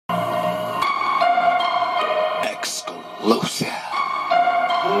Lucy.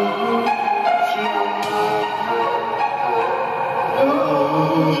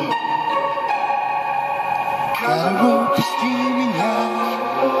 Got a rope streaming high.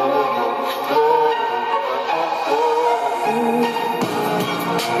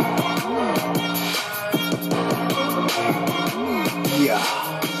 Yeah.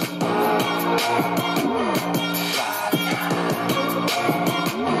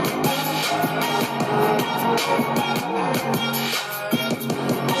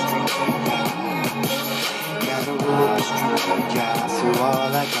 Got a rope streaming high, so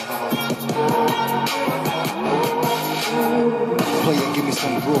all I got. Player, give me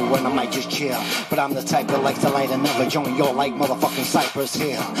some brew and I might just chill. But I'm the type that likes to light another joint, yo, like motherfucking Cypress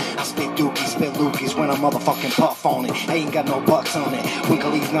Hill. I spit dookies, spit lookies when I motherfucking puff on it. I ain't got no bucks on it.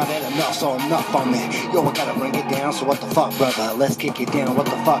 Winkle's not at enough, so enough on me. Yo, I gotta bring it down, so what the fuck, brother? Let's kick it down, what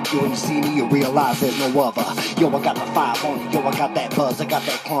the fuck? You when you see me, you realize there's no other. Yo, I got the 5 on it, yo, I got that buzz, I got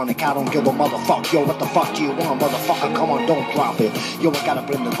that chronic. I don't give a motherfucker, yo, what the fuck do you want, motherfucker? Come on, don't drop it. Yo, I gotta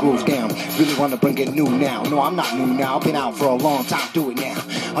bring the groove down. Really wanna bring it new now. No, I'm not new now, I've been out for a long time, do it now.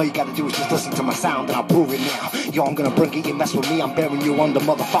 All you gotta do is just listen to my sound and I'll prove it now. Yo, I'm gonna bring it, you mess with me, I'm burying you under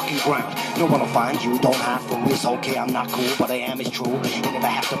motherfucking ground. No one will find you, don't hide from me. It's okay, I'm not cool, but I am, it's true. And if I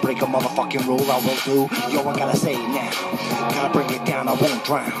have to break a motherfucking rule, I will do. Yo, I gotta say it now. Gotta bring it down, I won't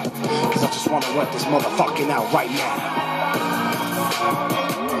drown. Cause I just wanna work this motherfucking out right now.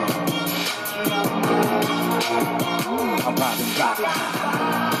 I'm riding.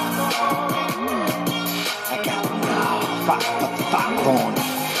 I got 5 on it.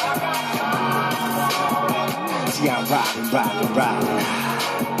 See, I'm riding.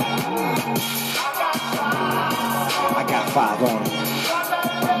 I got 5 on it.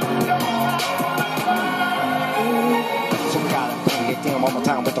 So we gotta bring it down one more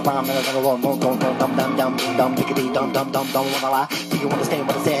time with the rhyme and I'm gonna roll. Dum diggity dum don't wanna lie. Do you understand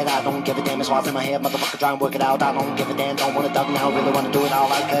what I said? I don't give a damn, it's what's in my head, motherfucker, try and work it out. I don't give a damn, don't wanna duck now, really wanna do it all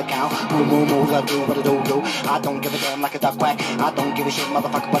like a cow. Moo, gotta do what I do. I don't give a damn like a duck quack. I don't give a shit,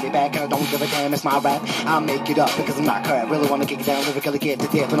 motherfucker, buddy back. I don't give a damn, it's my rap. I make it up because I'm not crap. Really wanna kick it down, lyrically get to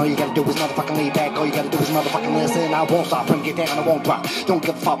death. And all you gotta do is motherfucking lay back. All you gotta do is motherfucking listen. I won't stop, bring it down, I won't drop. Don't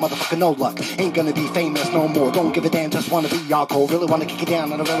give a fuck, motherfucker, no luck. Ain't gonna be famous no more. Don't give a damn, just wanna be y'all cold. Really wanna kick it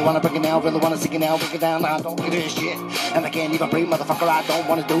down, and I really wanna bring it down. Really wanna sing it now, bring it down. I don't give a shit, and I can't even breathe, motherfucker. I don't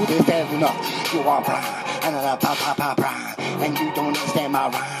wanna do this, that's enough. You are blind, and I pop, and you don't understand my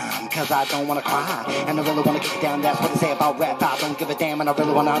rhyme, cause I don't wanna cry, and I really wanna kick it down. That's what they say about rap. I don't give a damn, and I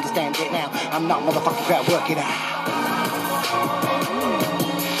really wanna understand it now. I'm not motherfucking crap, work it out.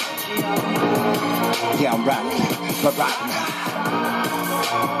 Yeah, I'm rapping, but rapping.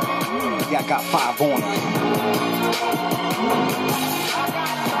 Yeah, I got 5 on it.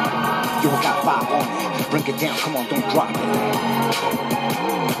 Yo, I got 5 on it. Bring it down, come on, don't drop it.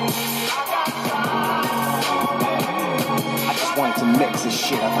 I just wanted to mix this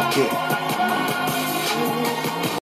shit up a bit.